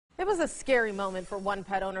It was a scary moment for one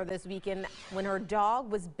pet owner this weekend when her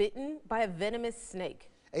dog was bitten by a venomous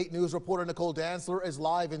snake. 8 News reporter Nicole Dantzler is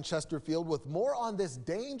live in Chesterfield with more on this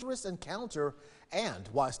dangerous encounter and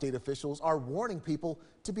why state officials are warning people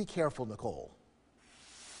to be careful. Nicole.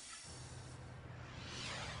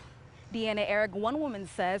 Deanna Eric, one woman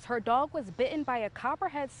says her dog was bitten by a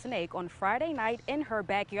copperhead snake on Friday night in her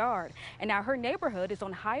backyard. And now her neighborhood is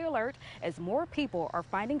on high alert as more people are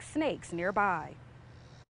finding snakes nearby.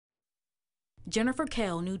 Jennifer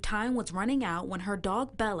Cale knew time was running out when her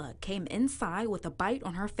dog Bella came inside with a bite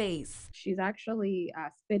on her face. She's actually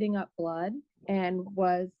spitting up blood and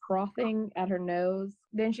was frothing at her nose.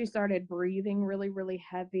 Then she started breathing really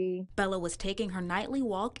heavy. Bella was taking her nightly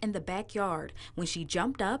walk in the backyard when she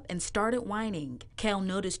jumped up and started whining. Cale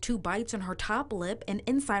noticed 2 bites on her top lip and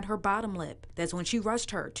inside her bottom lip. That's when she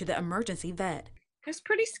rushed her to the emergency vet. It's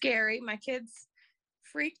pretty scary. My kids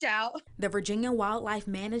freaked out. The Virginia Wildlife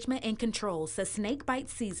Management and Control says snake bite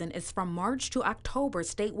season is from March to October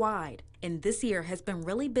statewide. And this year has been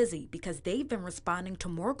really busy because they've been responding to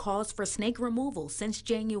more calls for snake removal since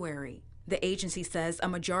January. The agency says a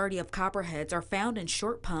majority of copperheads are found in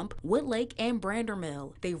Short Pump, Woodlake, and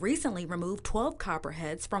Brandermill. They recently removed 12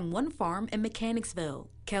 copperheads from one farm in Mechanicsville.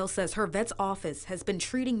 Cale says her vet's office has been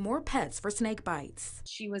treating more pets for snake bites.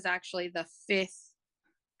 She was actually the 5th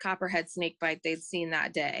copperhead snake bite they'd seen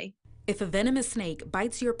that day. If a venomous snake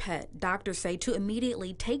bites your pet, doctors say to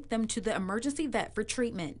immediately take them to the emergency vet for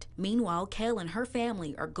treatment. Meanwhile, Cale and her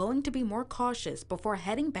family are going to be more cautious before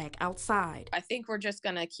heading back outside. I think we're just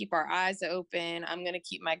going to keep our eyes open. I'm going to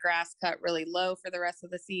keep my grass cut really low for the rest of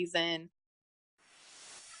the season.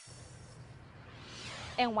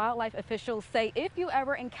 And wildlife officials say if you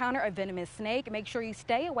ever encounter a venomous snake, make sure you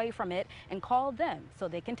stay away from it and call them so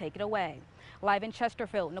they can take it away. Live in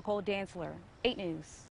Chesterfield, Nicole Dantzler, 8 News.